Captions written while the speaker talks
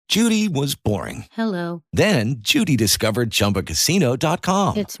Judy was boring. Hello. Then Judy discovered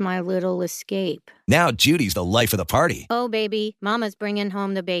ChumbaCasino.com. It's my little escape. Now Judy's the life of the party. Oh, baby, mama's bringing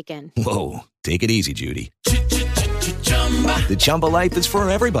home the bacon. Whoa, take it easy, Judy. The Chumba life is for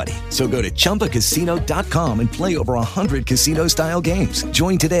everybody. So go to ChumbaCasino.com and play over 100 casino-style games.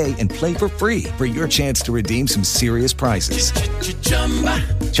 Join today and play for free for your chance to redeem some serious prizes.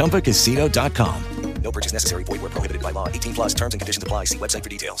 ChumbaCasino.com. No purchase necessary. Void where prohibited by law. 18 plus terms and conditions apply. See website for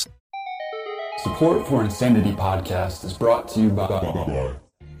details. Support for Insanity Podcast is brought to you by...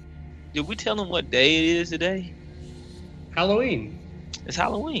 Did we tell them what day it is today? Halloween. It's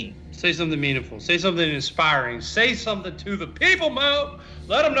Halloween. Say something meaningful. Say something inspiring. Say something to the people, Mo.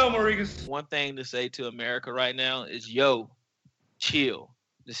 Let them know, Marikas. One thing to say to America right now is, yo, chill.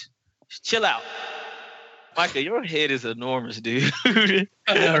 Just chill out. Micah, your head is enormous, dude. I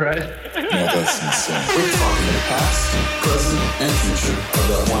know, right? Yeah, that's insane. We're talking the past, present, and future of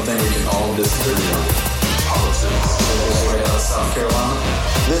that one thing we can all disagree on. Politics. Straight out of South Carolina.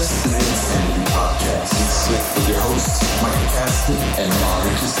 This is the Insanity Podcast with your hosts, Michael Caston and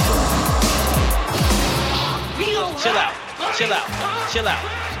Marikas Brown. Chill out. Chill out. Chill out.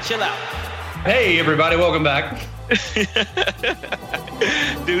 Chill out. Hey, everybody. Welcome back.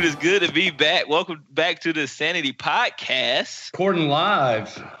 Dude, it's good to be back. Welcome back to the Sanity Podcast. Recording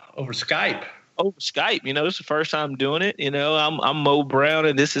live over Skype. Over Skype. You know, this is the first time doing it. You know, I'm Mo Brown,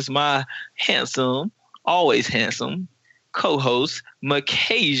 and this is my handsome, always handsome co-host,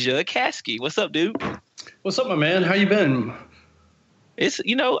 Makasia Kasky. What's up, dude? What's up, my man? How you been?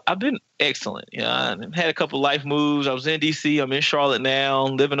 I've been excellent. I had a couple life moves. I was in DC. I'm in Charlotte now,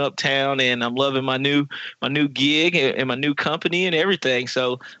 living uptown, and I'm loving my new gig and my new company and everything.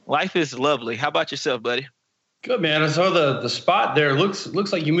 So life is lovely. How about yourself, buddy? Good, man. I saw the spot there.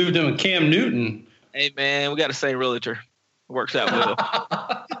 Looks like you moved in with Cam Newton. Hey, man, we got the same realtor. It works out well.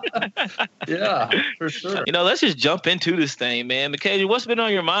 Yeah, for sure. Let's just jump into this thing, man. Makasia, what's been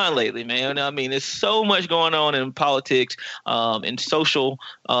on your mind lately, man? I mean, there's so much going on in politics, in social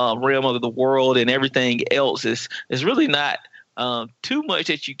realm of the world, and everything else. It's really not too much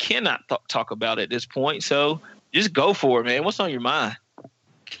that you cannot talk about at this point. So just go for it, man. What's on your mind?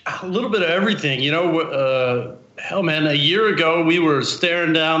 A little bit of everything. Hell, man, a year ago we were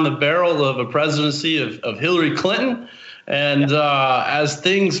staring down the barrel of a presidency of Hillary Clinton. And as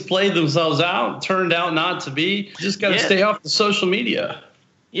things played themselves out, turned out not to be. Just got to stay off the social media.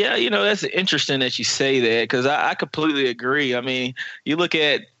 Yeah, that's interesting that you say that, because I completely agree. I mean, you look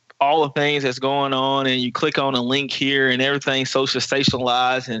at all the things that's going on and you click on a link here and everything's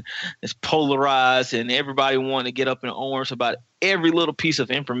sensationalized and it's polarized and everybody want to get up in arms about every little piece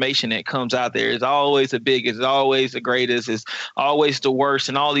of information that comes out there. It's always the biggest, it's always the greatest, it's always the worst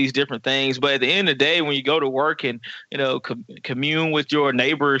and all these different things. But at the end of the day, when you go to work and, commune with your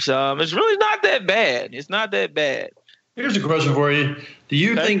neighbors, it's really not that bad. It's not that bad. Here's a question for you. Do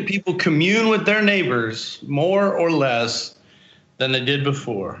you think people commune with their neighbors more or less than they did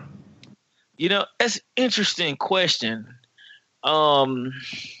before? That's an interesting question. I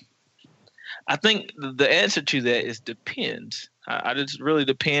think the answer to that is depends. I just really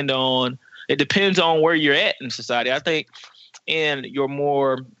depends on where you're at in society. I think in your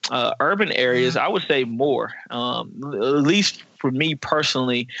more urban areas, I would say more, at least for me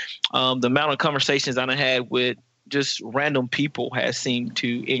personally, the amount of conversations I had with just random people has seemed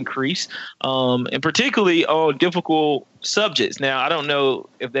to increase, and particularly on difficult subjects. Now, I don't know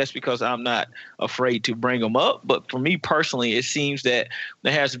if that's because I'm not afraid to bring them up, but for me personally, it seems that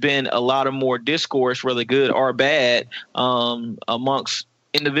there has been a lot of more discourse, whether good or bad, amongst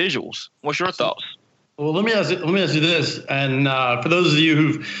individuals. What's your thoughts? Well, let me ask you this, and for those of you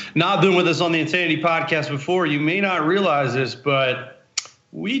who've not been with us on the Insanity Podcast before, you may not realize this, but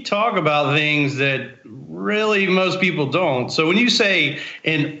we talk about things that really most people don't. So when you say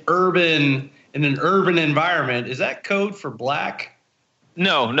in an urban environment, is that code for black?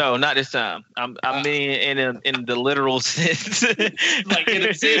 No, not this time. I mean, in the literal sense, like in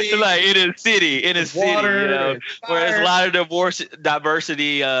a city, where there's a lot of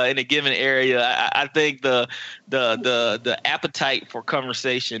diversity in a given area. I think the appetite for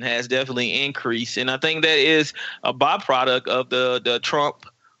conversation has definitely increased, and I think that is a byproduct of the Trump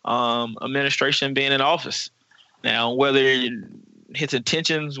administration being in office. Now, whether his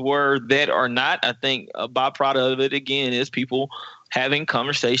intentions were that or not, I think a byproduct of it again is people having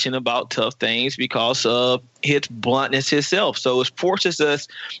conversation about tough things because of his bluntness himself. So it forces us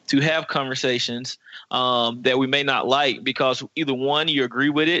to have conversations that we may not like because either one, you agree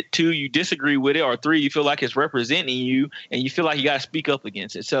with it, two, you disagree with it, or three, you feel like it's representing you and you feel like you got to speak up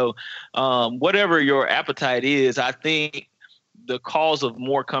against it. So whatever your appetite is, I think the cause of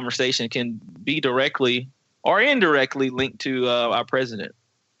more conversation can be directly or indirectly linked to our president.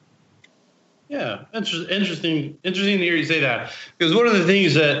 Yeah, interesting to hear you say that, because one of the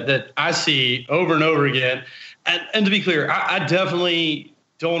things that I see over and over again, and to be clear, I definitely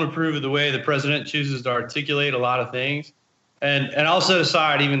don't approve of the way the president chooses to articulate a lot of things, and I'll set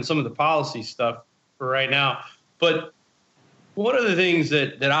aside even some of the policy stuff for right now. But one of the things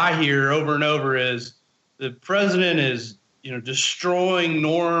that I hear over and over is the president is, destroying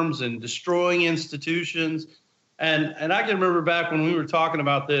norms and destroying institutions. And I can remember back when we were talking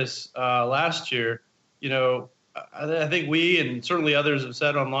about this last year, I think we and certainly others have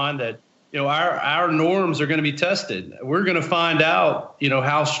said online that, our norms are going to be tested. We're going to find out,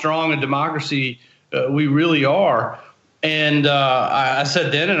 how strong a democracy we really are. And I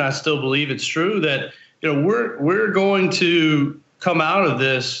said then, and I still believe it's true, that, we're going to come out of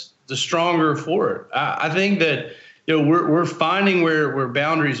this the stronger for it. I think that, we're finding where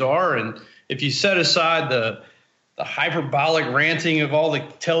boundaries are. And if you set aside the hyperbolic ranting of all the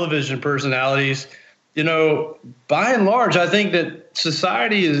television personalities, by and large, I think that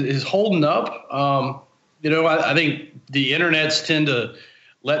society is holding up. I think the internets tend to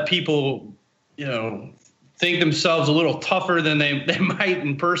let people, think themselves a little tougher than they might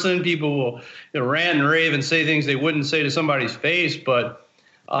in person. People will rant and rave and say things they wouldn't say to somebody's face. But,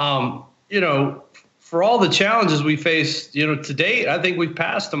 for all the challenges we face, to date, I think we've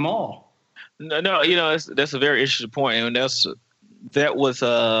passed them all. No, that's a very interesting point, and that was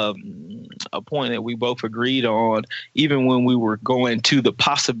a point that we both agreed on, even when we were going to the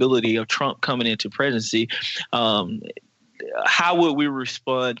possibility of Trump coming into presidency. How would we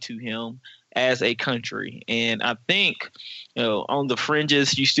respond to him as a country? And I think, on the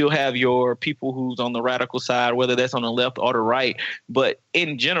fringes, you still have your people who's on the radical side, whether that's on the left or the right. But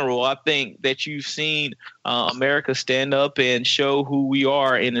in general, I think that you've seen America stand up and show who we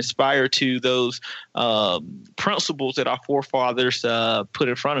are and inspire to those principles that our forefathers put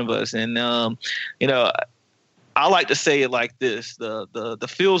in front of us. And, I like to say it like this: the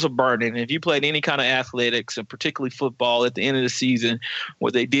fields are burning. If you played any kind of athletics, and particularly football, at the end of the season,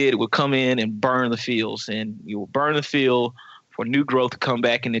 what they did would come in and burn the fields, and you will burn the field for new growth to come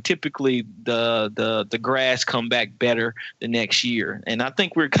back, and then typically the grass come back better the next year. And I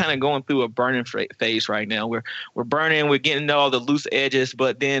think we're kind of going through a burning phase right now. We're burning, we're getting all the loose edges,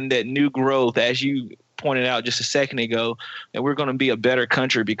 but then that new growth, as you pointed out just a second ago, that we're going to be a better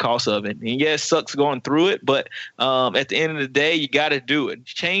country because of it. And yes, it sucks going through it, but at the end of the day, you got to do it.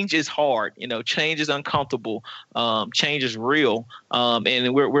 Change is hard. Change is uncomfortable. Change is real.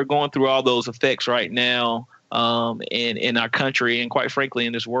 And we're going through all those effects right now in our country and, quite frankly,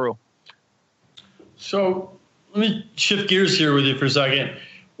 in this world. So let me shift gears here with you for a second.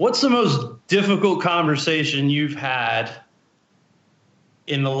 What's the most difficult conversation you've had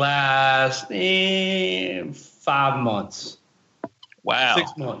in the last 5 months? Wow.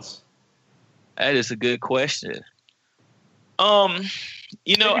 6 months. That is a good question. Take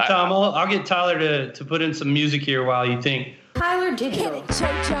your time. I'll get Tyler to put in some music here while you think. Tyler Digital.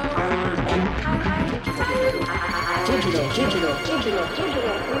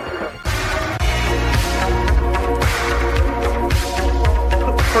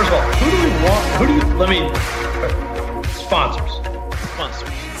 First of all, sponsors.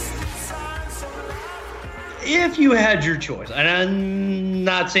 If you had your choice, and I'm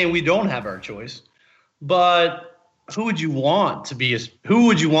not saying we don't have our choice, but who would you want to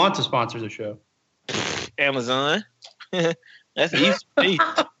sponsor the show? Amazon. That's easy for me.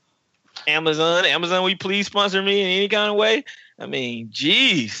 Amazon, will you please sponsor me in any kind of way? I mean,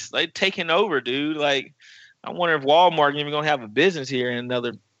 geez, like taking over, dude. Like, I wonder if Walmart even gonna have a business here in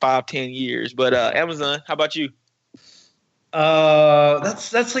another 5-10 years. But Amazon, how about you?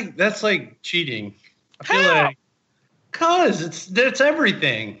 That's like cheating. I feel like, cause it's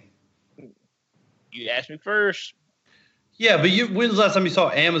everything. You asked me first. Yeah, but when's the last time you saw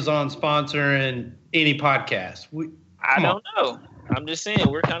Amazon sponsoring any podcast? I don't know. I'm just saying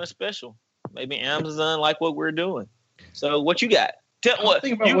we're kind of special. Maybe Amazon like what we're doing. So what you got? You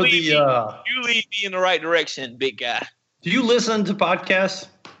lead me in the right direction, big guy. Do you listen to podcasts?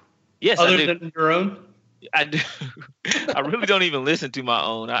 Yes, other I do. Than your own? I do. I really don't even listen to my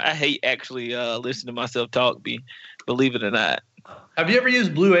own. I hate actually listening to myself talk, believe it or not. Have you ever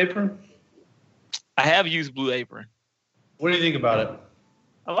used Blue Apron? I have used Blue Apron. What do you think about it?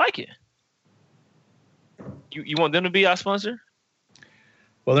 I like it. You want them to be our sponsor?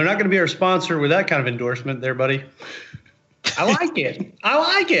 Well, they're not going to be our sponsor with that kind of endorsement there, buddy. I like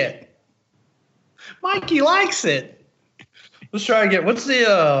it. Mikey likes it. Let's try again. What's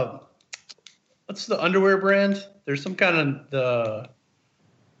the underwear brand? There's some kind of the.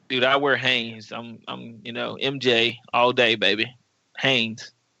 Dude, I wear Hanes. I'm MJ all day, baby.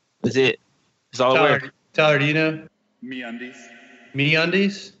 Hanes. That's it. That's all I wear. Tyler, do you know? MeUndies.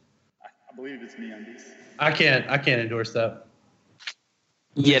 MeUndies? I believe it's MeUndies. I can't endorse that.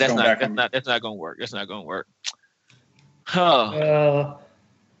 Yeah, that's not gonna work. That's not gonna work. Oh.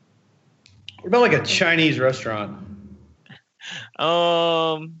 What about like a Chinese restaurant?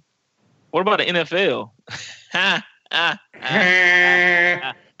 What about the NFL?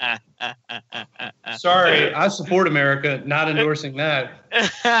 Sorry, I support America. Not endorsing that.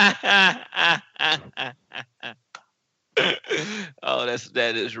 Oh,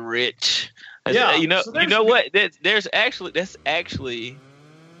 that is rich. Yeah, you know what? That's actually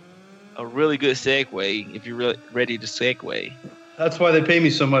a really good segue if you're really ready to segue. That's why they pay me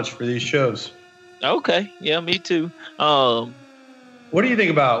so much for these shows. Okay, yeah, me too. What do you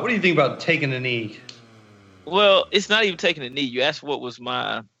think about taking a knee? Well, it's not even taking a knee. You asked what was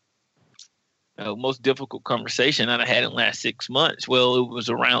my most difficult conversation that I had in the last 6 months. Well, it was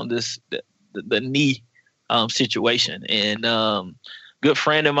around the knee situation, and good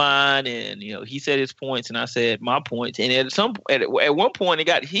friend of mine, and he said his points, and I said my points, and at one point it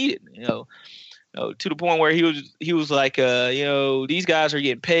got heated, to the point where he was like, these guys are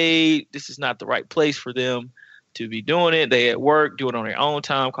getting paid. This is not the right place for them to be doing it. They at work, do it on their own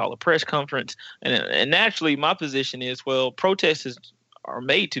time, call a press conference. And naturally, my position is, well, protests are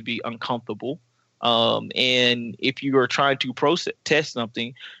made to be uncomfortable. And if you are trying to protest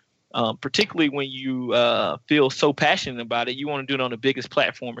something, particularly when you feel so passionate about it, you want to do it on the biggest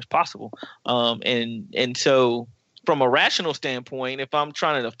platform as possible. And so from a rational standpoint, if I'm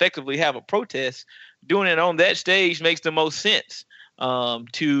trying to effectively have a protest, doing it on that stage makes the most sense.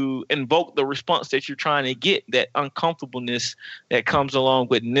 To invoke the response that you're trying to get, that uncomfortableness that comes along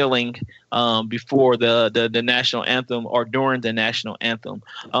with kneeling before the national anthem or during the national anthem.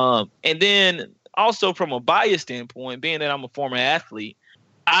 And then also from a bias standpoint, being that I'm a former athlete,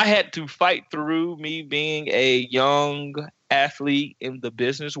 I had to fight through me being a young athlete in the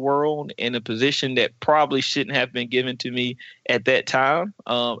business world in a position that probably shouldn't have been given to me at that time.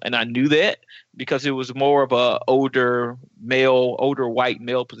 And I knew that because it was more of a older white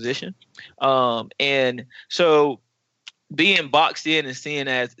male position. And so being boxed in and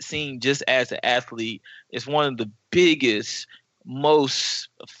seen just as an athlete is one of the biggest, most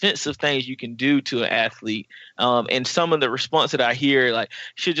offensive things you can do to an athlete. And some of the response that I hear, like,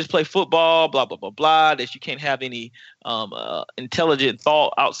 should just play football, blah, blah, blah, blah, that you can't have any intelligent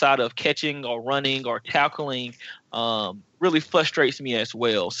thought outside of catching or running or tackling, really frustrates me as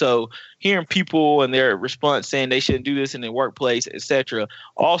well. So hearing people and their response saying they shouldn't do this in their workplace, etc.,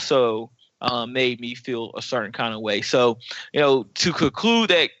 also made me feel a certain kind of way. So, to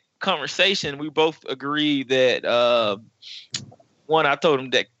conclude that conversation, we both agreed that one, I told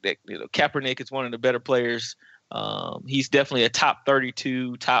him that Kaepernick is one of the better players. He's definitely a top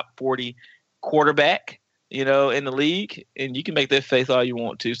 32, top 40 quarterback, in the league, and you can make that face all you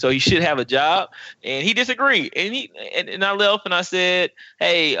want to. So he should have a job, and he disagreed. And I left and I said,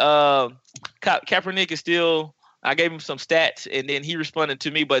 hey, Kaepernick is still. I gave him some stats, and then he responded to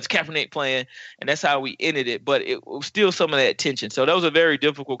me, but it's Kaepernick playing, and that's how we ended it. But it was still some of that tension. So that was a very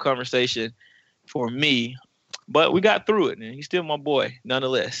difficult conversation for me, but we got through it, and he's still my boy,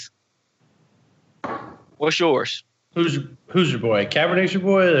 nonetheless. What's yours? Who's your boy? Kaepernick's your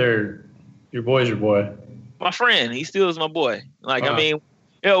boy, or your boy's your boy? My friend. He still is my boy. Like, I mean,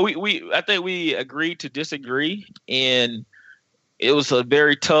 I think we agreed to disagree, and it was a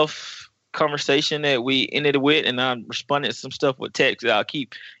very tough conversation that we ended with, and I responded to some stuff with text that I'll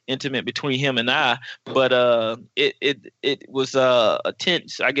keep intimate between him and I. But it was a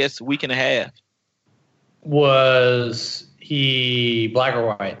tense, I guess, week and a half. Was he black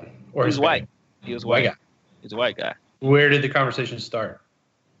or white? Or he was white. He was white. He's a white guy. Where did the conversation start?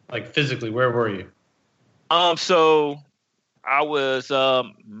 Like physically, where were you? So I was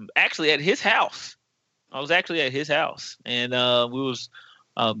actually at his house. And we was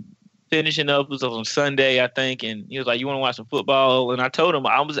finishing up. It was on Sunday, I think, and he was like, "You want to watch some football?" And I told him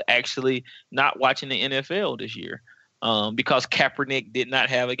I was actually not watching the NFL this year because Kaepernick did not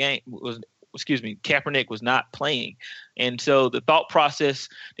have a game. Kaepernick was not playing. And so the thought process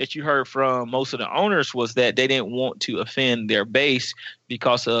that you heard from most of the owners was that they didn't want to offend their base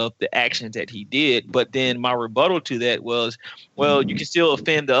because of the actions that he did. But then my rebuttal to that was, well, you can still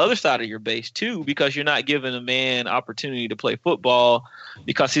offend the other side of your base too, because you're not giving a man opportunity to play football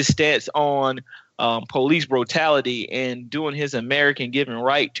because his stance on police brutality and doing his American given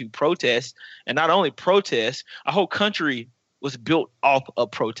right to protest, and not only protest, a whole country was built off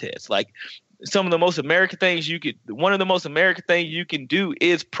of protests. Like some of the most American things one of the most American things you can do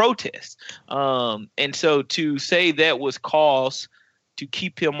is protest. And so to say that was cause to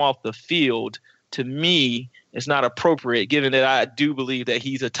keep him off the field, to me, is not appropriate, given that I do believe that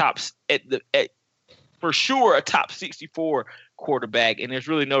he's for sure a top 64 quarterback, and there's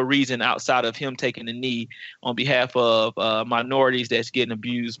really no reason outside of him taking the knee on behalf of minorities that's getting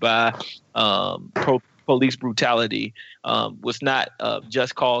abused by police brutality was not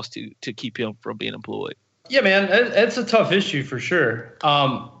just cause to keep him from being employed. Yeah, man, it's a tough issue for sure.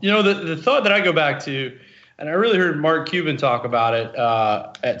 The thought that I go back to, and I really heard Mark Cuban talk about it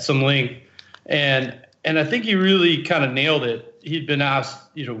at some length, and I think he really kind of nailed it. He'd been asked,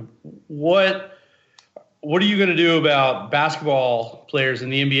 what are you going to do about basketball players in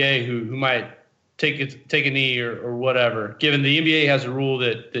the NBA who might take a knee or whatever, given the NBA has a rule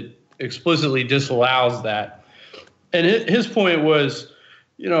that explicitly disallows that. And his point was,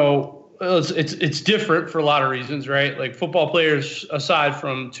 it's different for a lot of reasons, right? Like football players, aside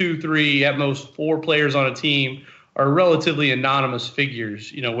from 2, 3, at most 4 players on a team, are relatively anonymous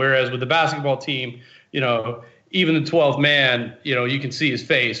figures, whereas with the basketball team, even the 12th man, you can see his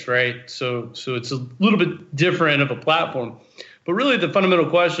face, right? So it's a little bit different of a platform. But really the fundamental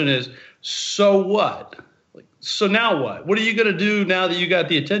question is, so what? So now what? What are you going to do now that you got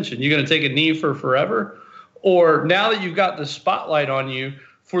the attention? You're going to take a knee for forever? Or now that you've got the spotlight on you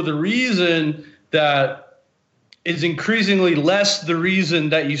for the reason that is increasingly less the reason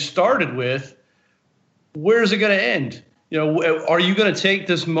that you started with, where's it going to end? Are you going to take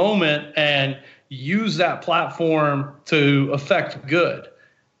this moment and use that platform to affect good?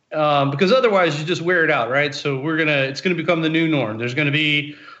 Because otherwise you just wear it out, right? So it's going to become the new norm. There's going to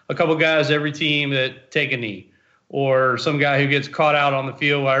be a couple guys every team that take a knee, or some guy who gets caught out on the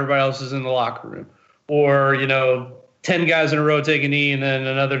field while everybody else is in the locker room, or 10 guys in a row take a knee and then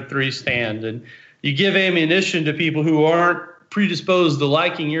another 3 stand. And you give ammunition to people who aren't predisposed to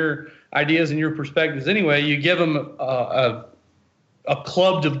liking your ideas and your perspectives anyway. You give them a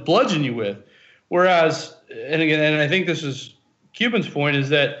club to bludgeon you with. Whereas, and I think this is Cuban's point, is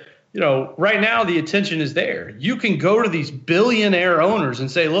that, right now the attention is there. You can go to these billionaire owners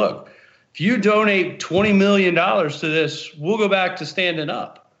and say, look, if you donate $20 million to this, we'll go back to standing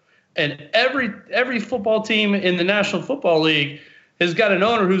up. And every football team in the National Football League has got an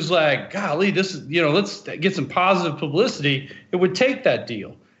owner who's like, golly, this is, let's get some positive publicity. It would take that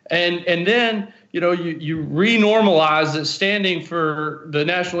deal. And then, you re-normalize that standing for the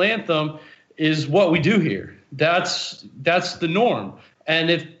national anthem is what we do here. That's the norm. And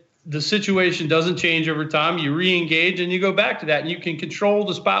if the situation doesn't change over time, you re-engage and you go back to that, and you can control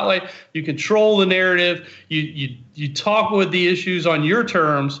the spotlight, you control the narrative, you talk with the issues on your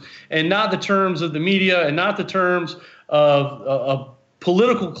terms and not the terms of the media and not the terms of a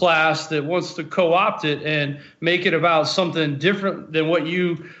political class that wants to co-opt it and make it about something different than what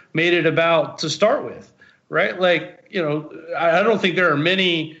you made it about to start with, right? Like, I don't think there are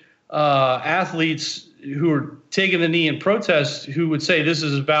many athletes who are taking the knee in protest who would say this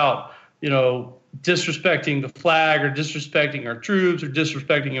is about, disrespecting the flag or disrespecting our troops or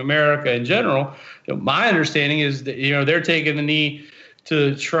disrespecting America in general. My understanding is that, they're taking the knee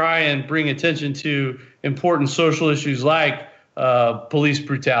to try and bring attention to important social issues like police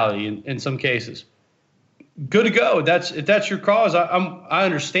brutality in some cases. Good to go. If that's your cause, I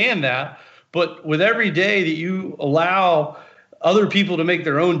understand that. But with every day that you allow other people to make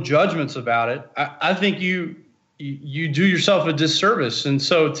their own judgments about it, I think you do yourself a disservice. And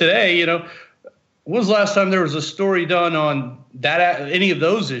so today, when was the last time there was a story done on any of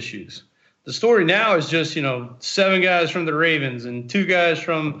those issues? The story now is just, 7 guys from the Ravens and 2 guys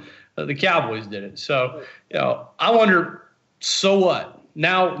from the Cowboys did it. So, I wonder, so what?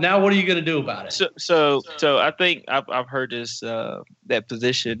 Now what are you going to do about it? So I think I've heard this that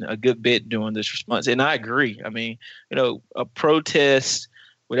position a good bit during this response, and I agree. I mean, a protest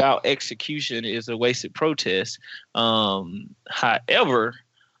without execution is a wasted protest. However,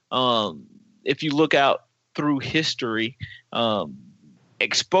 if you look out through history,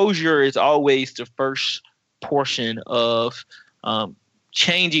 exposure is always the first portion of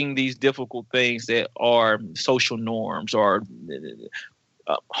changing these difficult things that are social norms or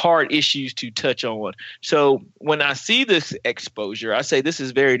hard issues to touch on. So when I see this exposure, I say this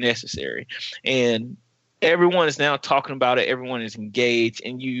is very necessary, and everyone is now talking about it. Everyone is engaged,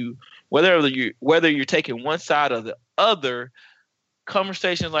 and whether you're taking one side or the other,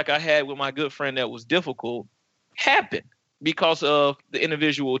 conversations like I had with my good friend that was difficult happen because of the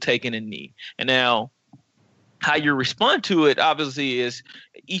individual taking a knee. And now how you respond to it obviously is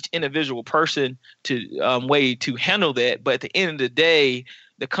each individual person to way to handle that. But at the end of the day,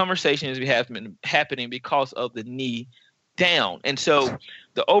 the conversation is happening because of the knee down. And so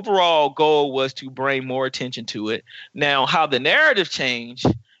the overall goal was to bring more attention to it. Now, how the narrative changed,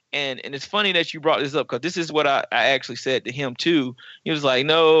 and it's funny that you brought this up, because this is what I actually said to him too. He was like,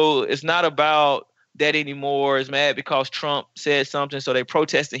 no, it's not about that anymore. It's mad because Trump said something, so they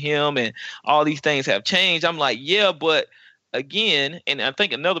protested him, and all these things have changed. I'm like, yeah, but again, and I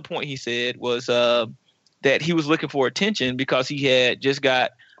think another point he said was that he was looking for attention because he had just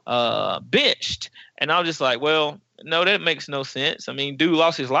got benched. And I was just like, well, no, that makes no sense. I mean, dude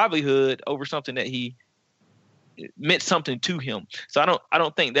lost his livelihood over something that he meant something to him. So I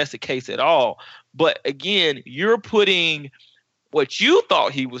don't think that's the case at all. But again, you're putting what you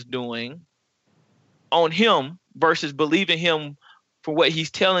thought he was doing on him versus believing him for what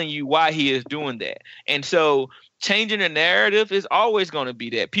he's telling you why he is doing that. And so changing the narrative is always going to be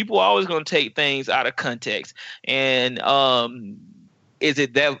that. People are always going to take things out of context. And is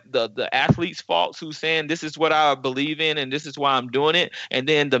it that the athlete's fault who's saying this is what I believe in and this is why I'm doing it, and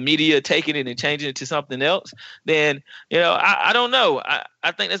then the media taking it and changing it to something else? Then, I don't know.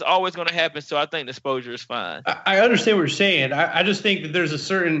 I think that's always going to happen. So I think the exposure is fine. I understand what you're saying. I just think that there's a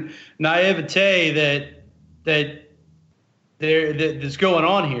certain naivete that's going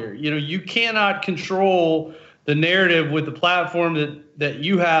on here. You cannot control the narrative with the platform that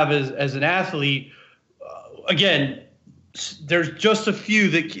you have as an athlete. Again, there's just a few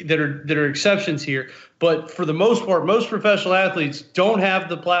that are exceptions here, but for the most part, most professional athletes don't have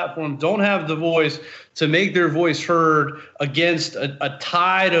the platform, don't have the voice to make their voice heard against a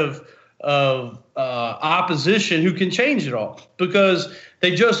tide of opposition who can change it all, because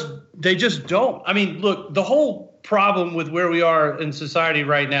they just don't. I mean, look, the whole problem with where we are in society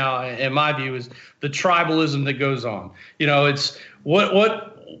right now, in my view, is the tribalism that goes on. It's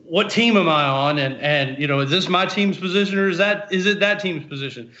what team am I on? And is this my team's position, or is it that team's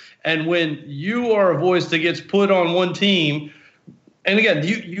position? And when you are a voice that gets put on one team, and again,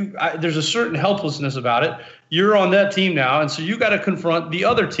 there's a certain helplessness about it. You're on that team now, and so you got to confront the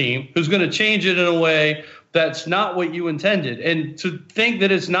other team who's going to change it in a way that's not what you intended. And to think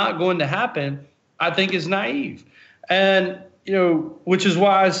that it's not going to happen, I think is naive. And which is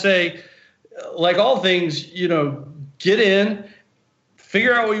why I say, like all things, get in,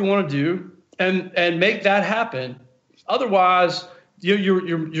 figure out what you want to do, and make that happen. Otherwise,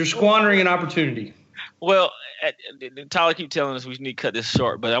 you're squandering an opportunity. Well, Tyler keep telling us we need to cut this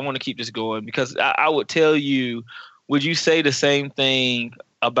short, but I want to keep this going, because I would tell you, would you say the same thing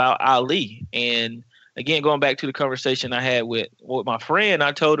about Ali? And again, going back to the conversation I had with my friend,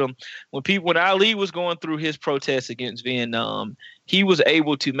 I told him when Ali was going through his protests against Vietnam, he was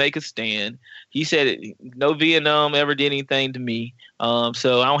able to make a stand. He said, no Vietnam ever did anything to me.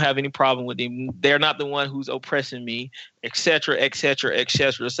 So I don't have any problem with them. They're not the one who's oppressing me, et cetera, et cetera, et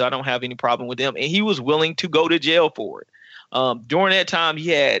cetera. So I don't have any problem with them. And he was willing to go to jail for it. During that time, he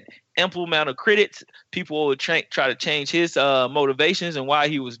had ample amount of critics. People would try to change his motivations and why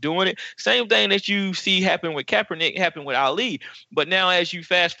he was doing it. Same thing that you see happen with Kaepernick happened with Ali. But now, as you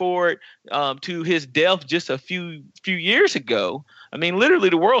fast forward to his death just a few years ago, I mean, literally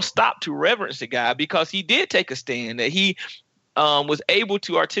the world stopped to reverence the guy because he did take a stand, that he was able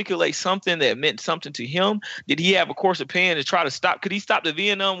to articulate something that meant something to him. Did he have a course of pain to try to stop? Could he stop the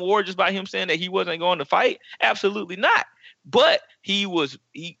Vietnam War just by him saying that he wasn't going to fight? Absolutely not. But he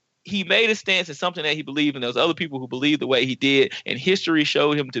made a stance in something that he believed in. There was other people who believed the way he did, and history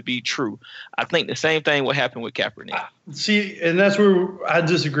showed him to be true. I think the same thing will happen with Kaepernick. See, and that's where I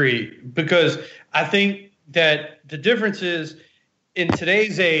disagree, because I think that the difference is, in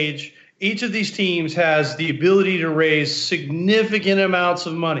today's age, each of these teams has the ability to raise significant amounts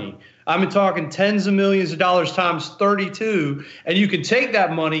of money. I'm talking tens of millions of dollars times 32, and you can take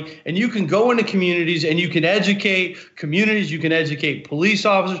that money and you can go into communities and you can educate communities, you can educate police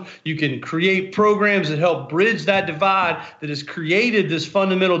officers, you can create programs that help bridge that divide that has created this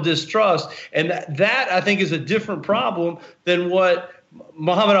fundamental distrust. And that I think is a different problem than what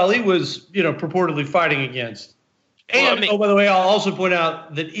Muhammad Ali was, purportedly fighting against. And, by the way, I'll also point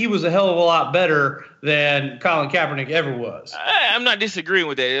out that he was a hell of a lot better than Colin Kaepernick ever was. I'm not disagreeing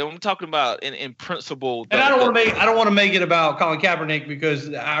with that. I'm talking about in principle. And I don't want to make it about Colin Kaepernick because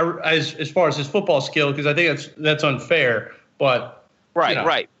as far as his football skill, because I think that's unfair. But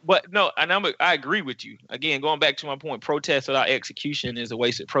right. But no, and I agree with you. Again, going back to my point, protest without execution is a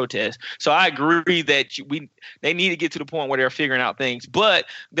wasted protest. So I agree that they need to get to the point where they're figuring out things. But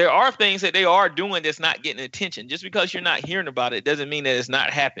there are things that they are doing that's not getting attention. Just because you're not hearing about it doesn't mean that it's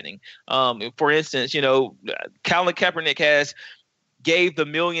not happening. For instance, Colin Kaepernick gave the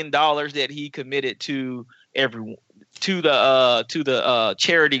 $1 million that he committed to everyone. the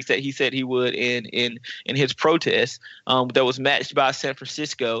charities that he said he would in his protest that was matched by San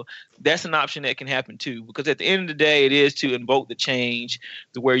Francisco. That's an option that can happen too, because at the end of the day, it is to invoke the change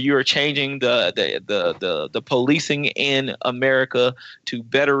where you are changing the policing in America to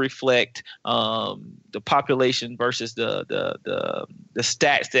better reflect the population versus the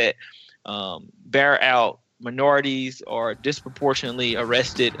stats that bear out minorities are disproportionately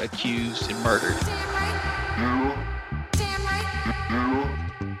arrested, accused, and murdered.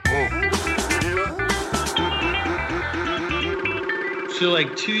 So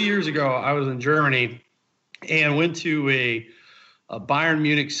like 2 years ago, I was in Germany and went to a Bayern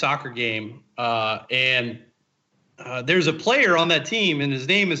Munich soccer game. And there's a player on that team, and his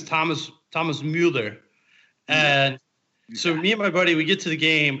name is Thomas Müller. And so me and my buddy, we get to the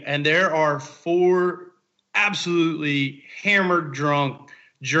game, and there are 4 absolutely hammered drunk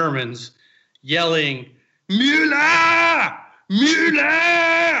Germans yelling, Müller!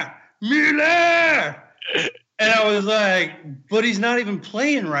 Müller! Müller! And I was like, but he's not even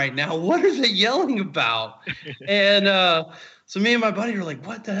playing right now. What are they yelling about? And so me and my buddy were like,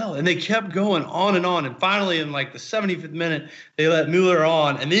 what the hell? And they kept going on and on. And finally, in like the 75th minute, they let Müller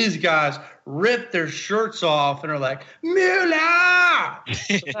on. And these guys ripped their shirts off and are like, Müller!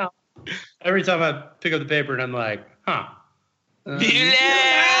 So now, every time I pick up the paper and I'm like, Müller!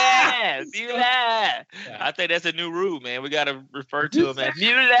 Yeah. I think that's a new rule, man. We got to refer to him as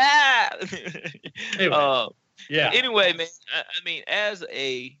Müller. Anyway, man, I mean, as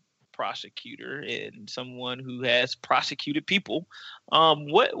a prosecutor and someone who has prosecuted people,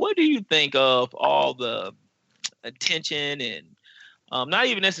 what do you think of all the attention and not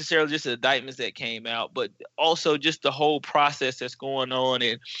even necessarily just the indictments that came out, but also just the whole process that's going on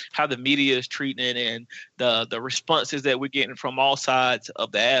and how the media is treating it and the responses that we're getting from all sides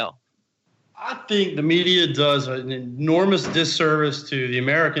of the aisle? I think the media does an enormous disservice to the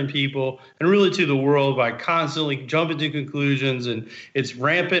American people and really to the world by constantly jumping to conclusions, and it's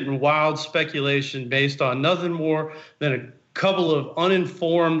rampant and wild speculation based on nothing more than a couple of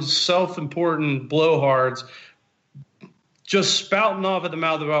uninformed, self-important blowhards just spouting off at the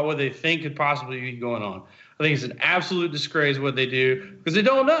mouth about what they think could possibly be going on. I think it's an absolute disgrace what they do because they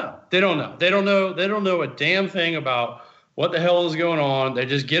don't know. They don't know a damn thing about what the hell is going on. They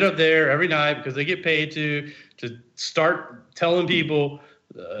just get up there every night because they get paid to start telling people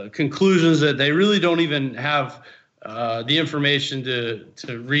conclusions that they really don't even have the information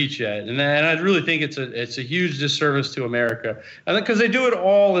to reach yet. And I really think it's a huge disservice to America. And because they do it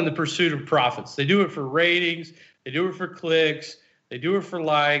all in the pursuit of profits. They do it for ratings. They do it for clicks. They do it for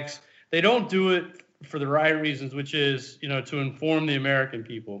likes. They don't do it for the right reasons, which is, to inform the American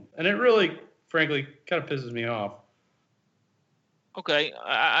people. And it really, frankly, kind of pisses me off. Okay,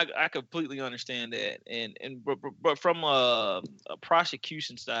 I completely understand that, but from a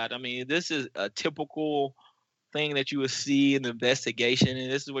prosecution side, I mean, this is a typical thing that you would see in the investigation, and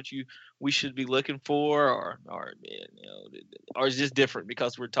this is what we should be looking for, or is this different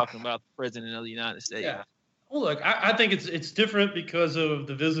because we're talking about the president of the United States? Yeah. Well, look, I think it's different because of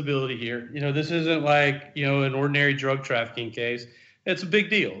the visibility here. This isn't like an ordinary drug trafficking case. It's a big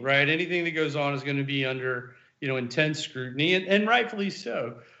deal, right? Anything that goes on is going to be under intense scrutiny, and rightfully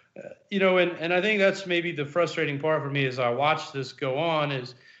so. And I think that's maybe the frustrating part for me as I watch this go on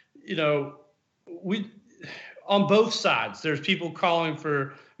is, we on both sides, there's people calling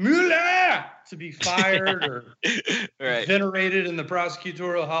for Müller to be fired or right. venerated in the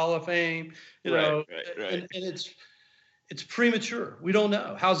prosecutorial Hall of Fame, Right. And it's premature. We don't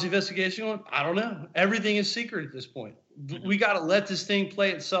know. How's the investigation going? I don't know. Everything is secret at this point. Mm-hmm. We got to let this thing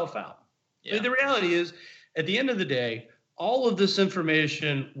play itself out. Yeah. The reality is, at the end of the day, all of this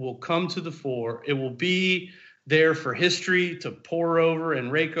information will come to the fore. It will be there for history to pore over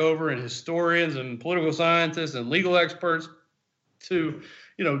and rake over, and historians and political scientists and legal experts to,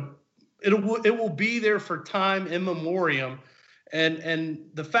 it will be there for time immemorial, and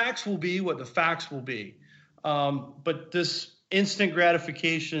the facts will be what the facts will be. But this instant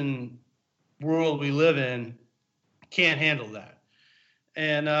gratification world we live in can't handle that.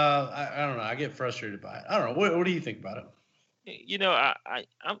 And I don't know. I get frustrated by it. I don't know. What do you think about it?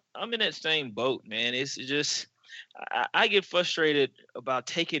 I'm in that same boat, man. It's just I get frustrated about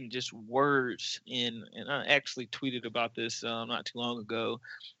taking just words and I actually tweeted about this not too long ago,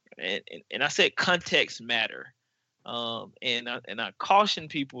 and I said context matter, and I caution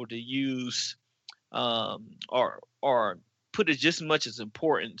people to use or put as just much as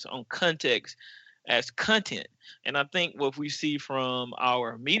importance on context as content. And I think what we see from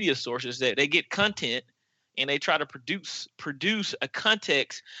our media sources that they get content and they try to produce a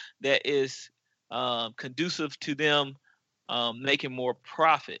context that is conducive to them making more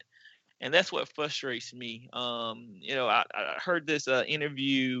profit. And that's what frustrates me. I heard this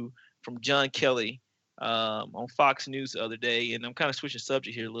interview from John Kelly on Fox News the other day, and I'm kind of switching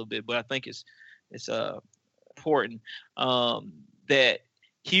subject here a little bit, but I think it's important that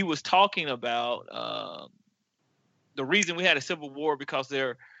he was talking about the reason we had a civil war because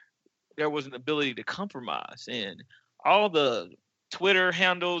there was an ability to compromise, and all the Twitter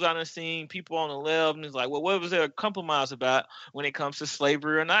handles I've seen people on the left, and it's like, well, what was there a compromise about when it comes to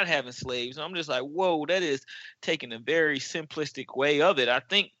slavery or not having slaves? And I'm just like, whoa, that is taking a very simplistic way of it. I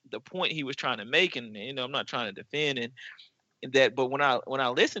think the point he was trying to make, and I'm not trying to defend and that, but when I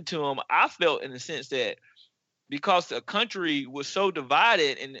listened to him, I felt in the sense that because the country was so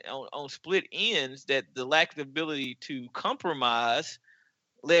divided and on split ends that the lack of ability to compromise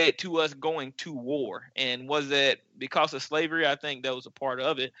led to us going to war. And was that because of slavery? I think that was a part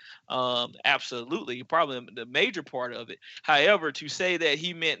of it. Absolutely, probably the major part of it. However, to say that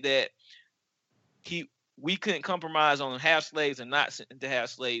he meant that we couldn't compromise on have slaves and not to have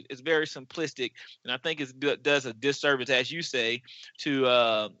slaves is very simplistic, and I think it does a disservice, as you say, to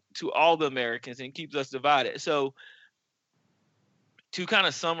all the Americans and keeps us divided. So, to kind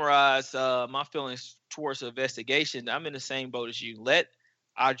of summarize my feelings towards the investigation, I'm in the same boat as you. Let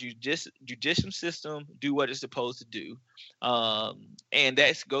our judicial system do what it's supposed to do, and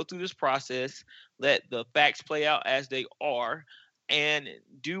that's go through this process, let the facts play out as they are, and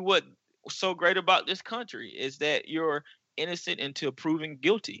do what was so great about this country is that you're innocent until proven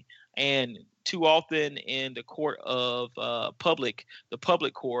guilty. And too often in the court of the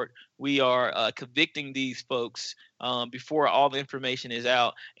public court, we are convicting these folks before all the information is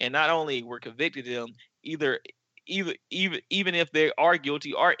out, and not only we're convicting them, even if they are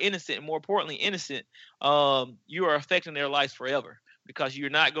guilty or innocent, and more importantly innocent, you are affecting their lives forever because you're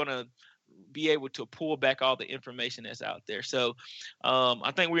not going to be able to pull back all the information that's out there. So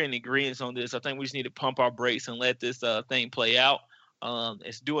I think we're in agreement on this. I think we just need to pump our brakes and let this thing play out.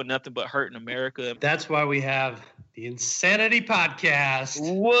 It's doing nothing but hurting America. That's why we have the Insanity Podcast.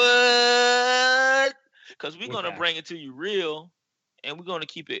 What? Because we're going to bring it to you real, and we're going to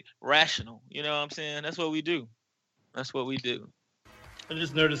keep it rational. You know what I'm saying? That's what we do. That's what we do. I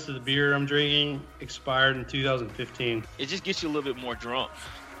just noticed that the beer I'm drinking expired in 2015. It just gets you a little bit more drunk.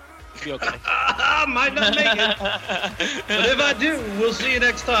 Be okay. Might not make it. But if I do, we'll see you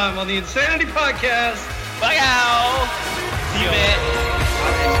next time on the Insanity Podcast. Bye, y'all. See you, man.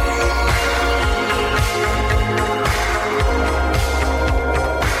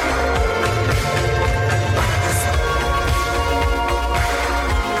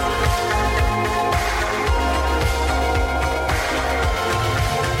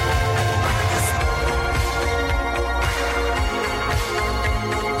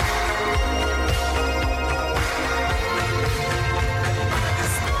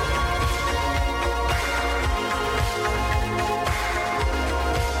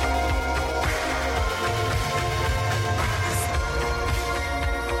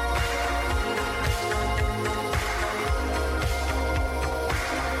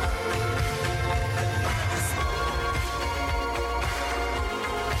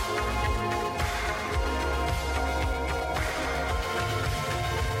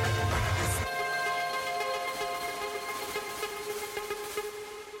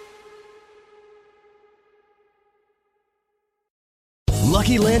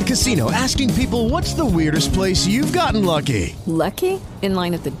 Lucky Land Casino, asking people, what's the weirdest place you've gotten lucky? Lucky? In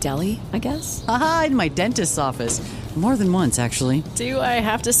line at the deli, I guess? Aha, in my dentist's office. More than once, actually. Do I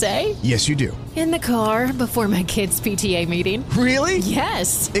have to say? Yes, you do. In the car before my kids' PTA meeting. Really?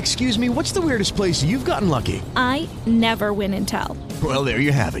 Yes. Excuse me, what's the weirdest place you've gotten lucky? I never win and tell. Well, there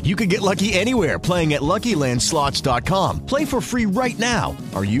you have it. You can get lucky anywhere, playing at LuckyLandSlots.com. Play for free right now.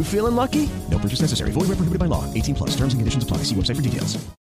 Are you feeling lucky? No purchase necessary. Void where prohibited by law. 18+. Terms and conditions apply. See website for details.